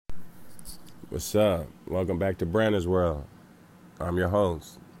What's up? Welcome back to Brandon's World. I'm your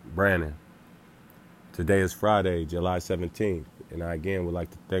host, Brandon. Today is Friday, July 17th, and I again would like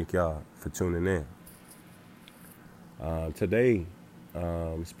to thank y'all for tuning in. Today,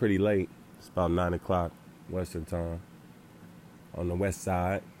 it's pretty late. It's about 9 o'clock Western time on the west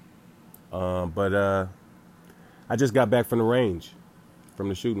side. But I just got back from the range, from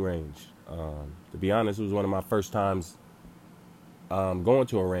the shooting range. To be honest, it was one of my first times going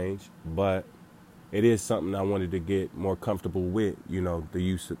to a range, but it is something I wanted to get more comfortable with,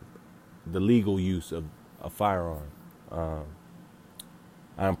 the legal use of a firearm.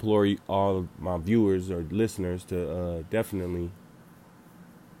 I implore all of my viewers or listeners to definitely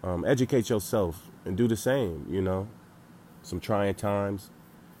educate yourself and do the same, Some trying times,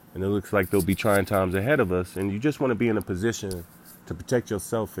 and it looks like there'll be trying times ahead of us, and you just want to be in a position to protect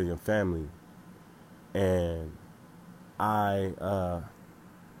yourself and your family. And I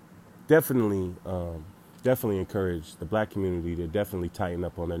definitely encourage the black community to definitely tighten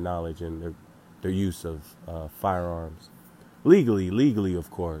up on their knowledge and their use of firearms. Legally,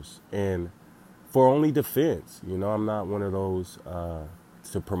 of course, and for only defense. I'm not one of those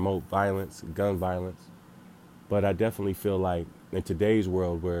to promote violence, gun violence, but I definitely feel like in today's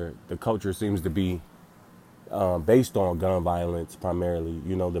world where the culture seems to be based on gun violence primarily,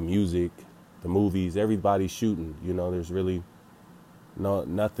 the music, the movies, everybody's shooting, there's really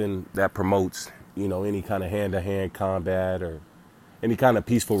nothing that promotes, any kind of hand-to-hand combat or any kind of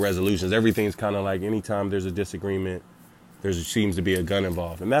peaceful resolutions. Everything's kind of like anytime there's a disagreement, there seems to be a gun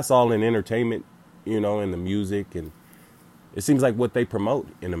involved. And that's all in entertainment, in the music. And it seems like what they promote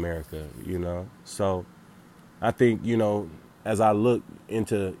in America, So I think, as I look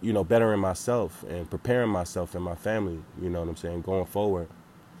into, bettering myself and preparing myself and my family, going forward,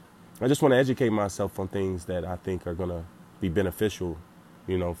 I just want to educate myself on things that I think are going to be beneficial,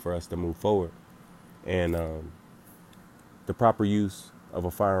 for us to move forward. And the proper use of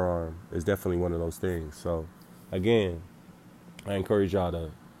a firearm is definitely one of those things. So, again, I encourage y'all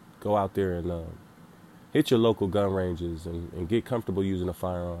to go out there and hit your local gun ranges and get comfortable using a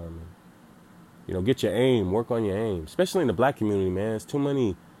firearm. And, get your aim, work on your aim, especially in the black community, man. It's too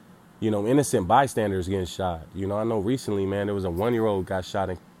many, innocent bystanders getting shot. I know recently, man, there was a 1-year-old got shot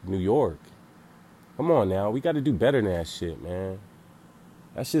in New York. Come on now, we got to do better than that shit, man.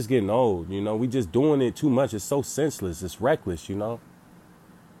 That's just getting old, We just doing it too much. It's so senseless. It's reckless, I'm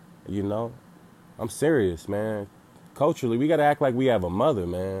serious, man. Culturally, we got to act like we have a mother,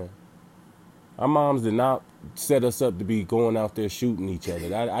 man. Our moms did not set us up to be going out there shooting each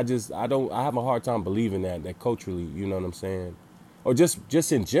other. I have a hard time believing that culturally, you know what I'm saying? Or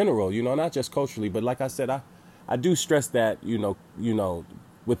just in general, not just culturally, but like I said, I do stress that,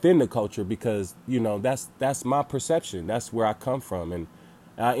 within the culture because, that's my perception. That's where I come from. And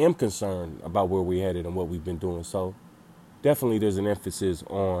I am concerned about where we're headed and what we've been doing. So definitely there's an emphasis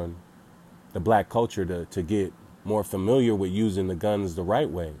on the black culture to get more familiar with using the guns the right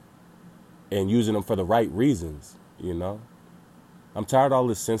way and using them for the right reasons, I'm tired of all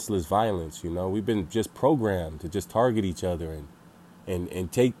this senseless violence, We've been just programmed to just target each other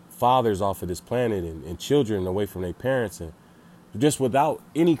and take fathers off of this planet and children away from their parents and just without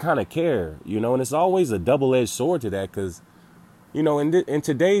any kind of care, and it's always a double-edged sword to that because, in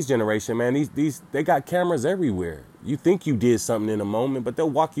today's generation, man, these they got cameras everywhere. You think you did something in a moment, but they'll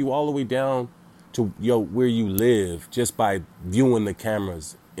walk you all the way down to where you live just by viewing the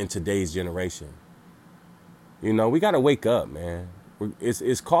cameras in today's generation. We got to wake up, man.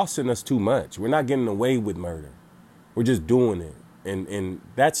 It's costing us too much. We're not getting away with murder. We're just doing it. And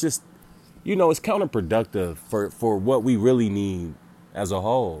that's just, it's counterproductive for what we really need as a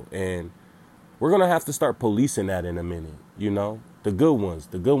whole. And we're going to have to start policing that in a minute, the good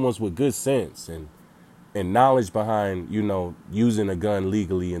ones with good sense and knowledge behind, using a gun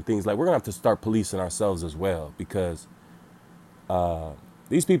legally and things like we're going to have to start policing ourselves as well because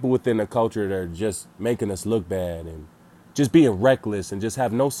these people within the culture that are just making us look bad and just being reckless and just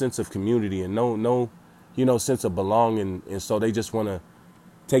have no sense of community and no sense of belonging. And so they just want to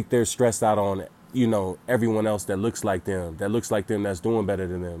take their stress out on, everyone else that looks like them, that's doing better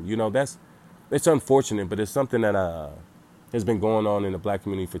than them. It's unfortunate, but it's something that has been going on in the black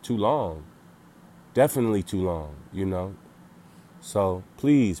community for too long. Definitely too long, So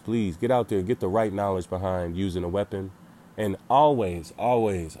please get out there, get the right knowledge behind using a weapon. And always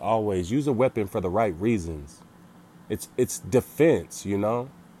use a weapon for the right reasons. It's defense, And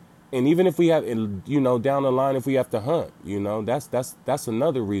even if we have, down the line, if we have to hunt, that's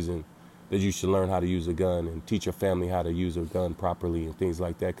another reason that you should learn how to use a gun and teach your family how to use a gun properly and things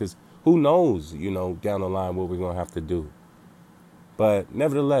like that. Because who knows, down the line what we're going to have to do. But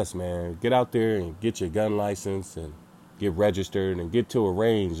nevertheless, man, get out there and get your gun license and get registered and get to a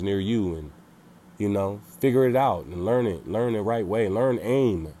range near you and, you know, figure it out and learn the right way. Learn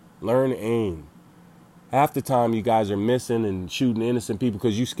aim. Half the time you guys are missing and shooting innocent people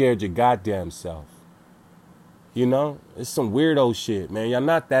because you scared your goddamn self. You know, it's some weirdo shit, man. Y'all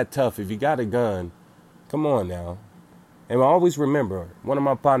not that tough. If you got a gun, come on now. And I always remember, one of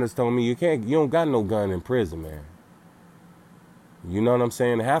my partners told me, you don't got no gun in prison, man. You know what I'm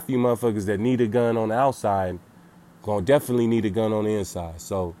saying? Half of you motherfuckers that need a gun on the outside gonna definitely need a gun on the inside.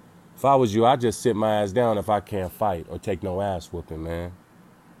 So if I was you, I'd just sit my ass down if I can't fight or take no ass whooping, man.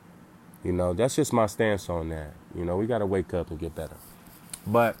 You know, that's just my stance on that. You know, we gotta wake up and get better.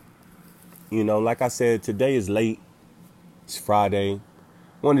 But, you know, like I said, today is late. It's Friday.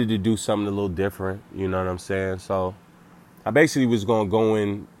 Wanted to do something a little different, you know what I'm saying? So I basically was gonna go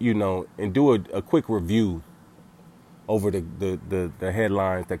in, you know, and do a quick review over the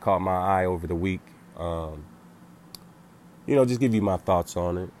headlines that caught my eye over the week. You know, just give you my thoughts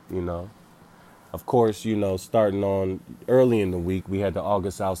on it, you know. Of course, you know, starting on early in the week, we had the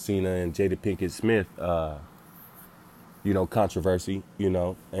August Alsina and Jada Pinkett Smith, you know, controversy, you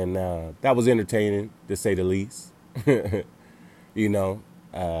know. And that was entertaining, to say the least. You know,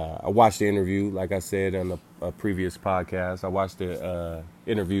 I watched the interview, like I said on a previous podcast. I watched the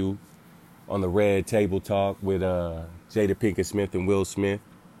interview on the Red Table Talk with Jada Pinkett Smith and Will Smith.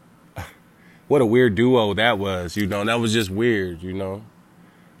 What a weird duo that was, you know. That was just weird, you know.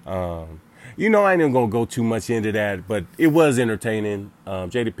 You know, I ain't even gonna go too much into that, but it was entertaining.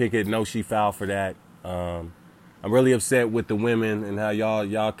 Jada Pinkett, know she fouled for that. I'm really upset with the women and how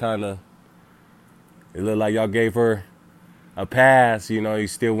y'all kind of, it looked like y'all gave her a pass. You know, you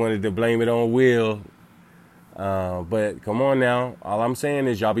still wanted to blame it on Will. But come on now. All I'm saying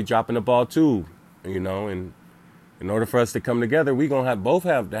is y'all be dropping the ball too, you know, and in order for us to come together, we gonna both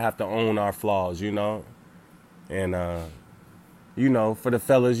have to own our flaws, you know. And, you know, for the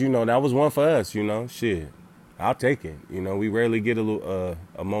fellas, you know, that was one for us, you know. Shit, I'll take it. You know, we rarely get a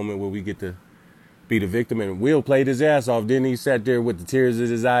moment where we get to be the victim. And Will played his ass off, didn't he? Sat there with the tears in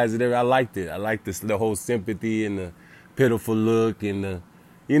his eyes and everything. I liked it. I liked the whole sympathy and the pitiful look and the,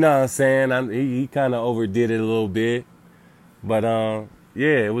 you know what I'm saying? He kind of overdid it a little bit. But,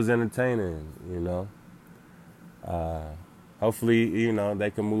 yeah, it was entertaining, you know. Hopefully, you know, they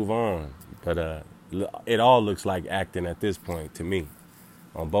can move on. But it all looks like acting at this point to me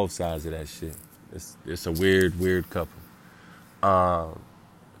on both sides of that shit. It's a weird couple.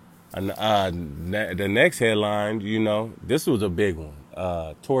 The next headline, you know, this was a big one.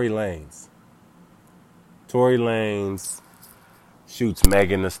 Tory Lanez. Tory Lanez shoots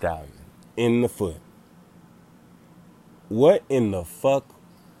Megan Thee Stallion in the foot. What in the fuck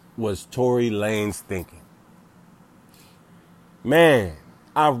was Tory Lanez thinking? Man,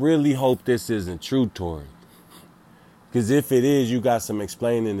 I really hope this isn't true, Tory. Because if it is, you got some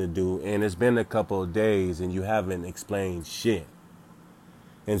explaining to do. And it's been a couple of days and you haven't explained shit.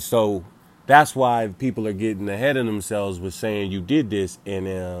 And so that's why people are getting ahead of themselves with saying you did this.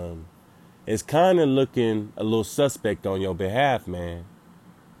 And it's kind of looking a little suspect on your behalf, man.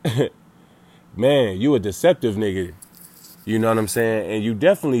 Man, you a deceptive nigga. You know what I'm saying? And you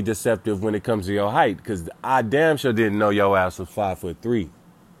definitely deceptive when it comes to your height, because I damn sure didn't know your ass was 5'3".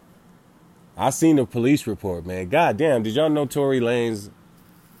 I seen the police report, man. God damn, did y'all know Tory Lanez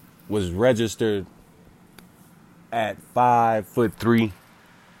was registered at 5'3"?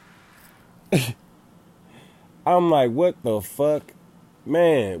 I'm like, what the fuck?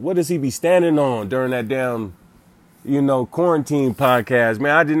 Man, what does he be standing on during that damn, you know, quarantine podcast?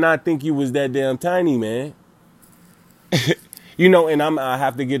 Man, I did not think you was that damn tiny, man. You know, and I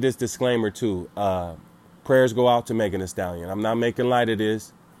have to give this disclaimer too. Prayers go out to Megan Thee Stallion. I'm not making light of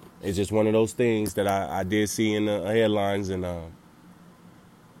this. It's just one of those things that I did see in the headlines, and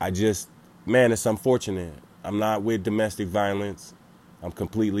I just, man, it's unfortunate. I'm not with domestic violence. I'm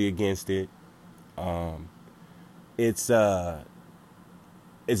completely against it. It's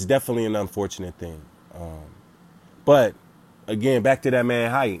definitely an unfortunate thing. But again, back to that man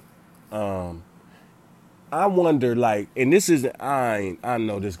height. I wonder, like, and this is, I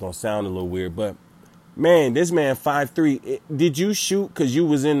know this gonna sound a little weird, but man, this man 5'3". Did you shoot because you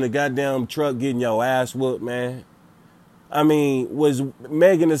was in the goddamn truck getting your ass whooped, man? I mean, was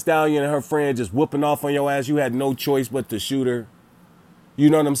Megan Thee Stallion and her friend just whooping off on your ass? You had no choice but to shoot her. You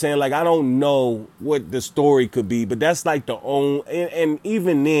know what I'm saying? Like, I don't know what the story could be, but that's like the own, and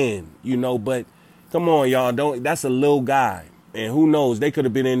even then, you know, but come on, y'all, that's a little guy. And who knows, they could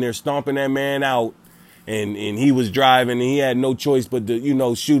have been in there stomping that man out. And he was driving and he had no choice but to, you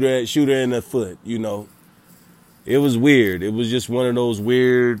know, shoot her in the foot, you know. It was weird. It was just one of those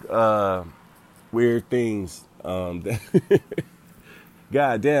weird things.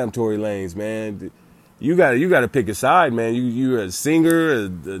 Goddamn, Tory Lanez, man. You got to pick a side, man. You're a singer, a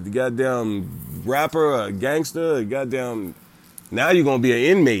goddamn rapper, a gangster, a goddamn. Now you're gonna be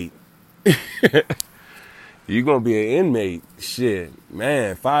an inmate. You're gonna be an inmate. Shit,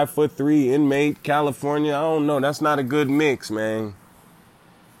 man. 5'3" inmate, California. I don't know. That's not a good mix, man.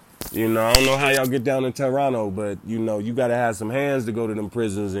 You know, I don't know how y'all get down in Toronto, but you know, you gotta have some hands to go to them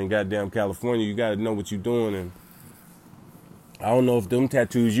prisons in goddamn California. You gotta know what you're doing, and I don't know if them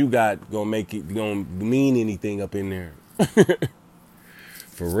tattoos you got gonna mean anything up in there.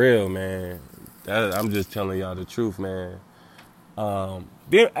 For real, man. I'm just telling y'all the truth, man.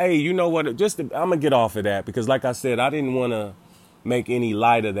 Hey, you know what? I'm gonna get off of that because, like I said, I didn't want to make any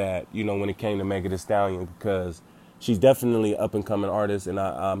light of that. You know, when it came to Megan Thee Stallion, because she's definitely an up and coming artist, and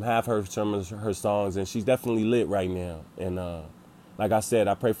I have heard some of her songs, and she's definitely lit right now. And like I said,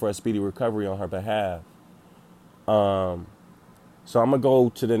 I pray for a speedy recovery on her behalf. So I'm gonna go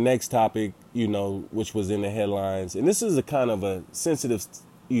to the next topic, you know, which was in the headlines, and this is a kind of a sensitive,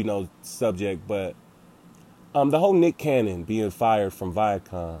 you know, subject, but the whole Nick Cannon being fired from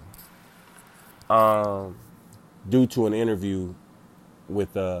Viacom, due to an interview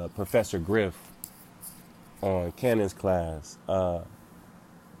with Professor Griff on Cannon's class. For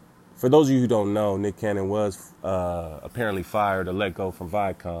those of you who don't know, Nick Cannon was apparently fired or let go from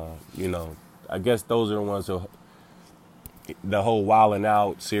Viacom. You know, I guess those are the ones who the whole Wildin'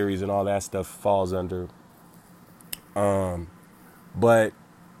 Out series and all that stuff falls under. But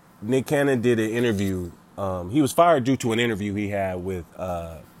Nick Cannon did an interview. He was fired due to an interview he had with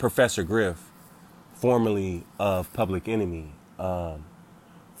Professor Griff, formerly of Public Enemy,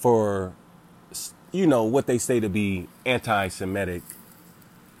 for, you know, what they say to be anti-Semitic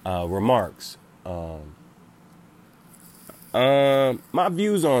remarks. My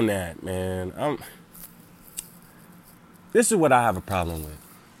views on that, man. This is what I have a problem with.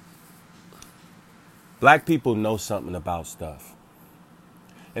 Black people know something about stuff.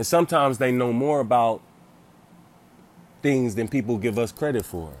 And sometimes they know more about things than people give us credit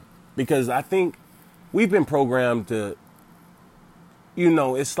for. Because I think we've been programmed to, you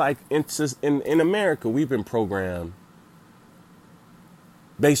know, it's like in America, we've been programmed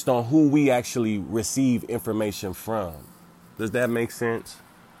based on who we actually receive information from. Does that make sense?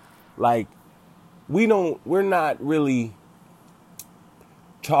 Like, we're not really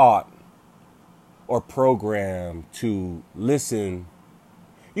taught or programmed to listen.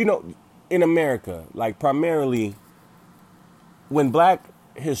 You know, in America, like primarily when black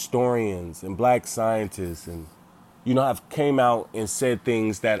historians and black scientists and, you know, have came out and said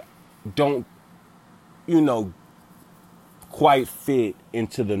things that don't, you know, quite fit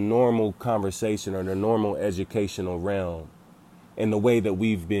into the normal conversation or the normal educational realm and the way that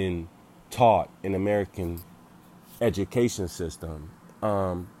we've been taught in American education system.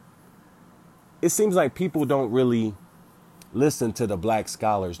 It seems like people don't really listen to the black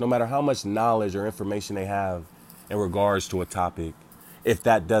scholars, no matter how much knowledge or information they have in regards to a topic, if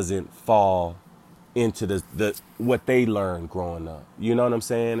that doesn't fall into the what they learned growing up. You know what I'm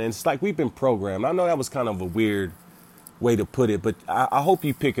saying? And it's like we've been programmed. I know that was kind of a weird way to put it, but I hope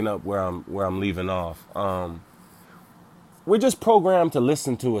you're picking up where I'm leaving off. We're just programmed to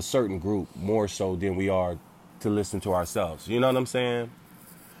listen to a certain group more so than we are to listen to ourselves. You know what I'm saying?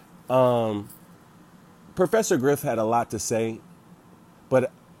 Professor Griff had a lot to say,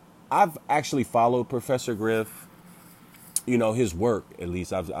 but I've actually followed Professor Griff, you know, his work, at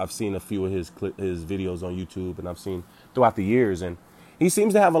least. I've seen a few of his videos on YouTube, and I've seen throughout the years, and he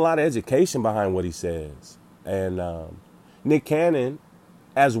seems to have a lot of education behind what he says. And Nick Cannon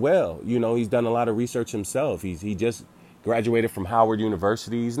as well, you know, he's done a lot of research himself. He just graduated from Howard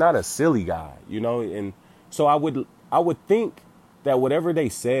University. He's not a silly guy, you know, and so I would think that whatever they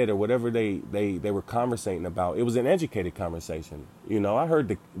said or whatever they were conversating about, it was an educated conversation. You know, I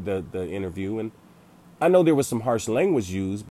heard the interview, and I know there was some harsh language used,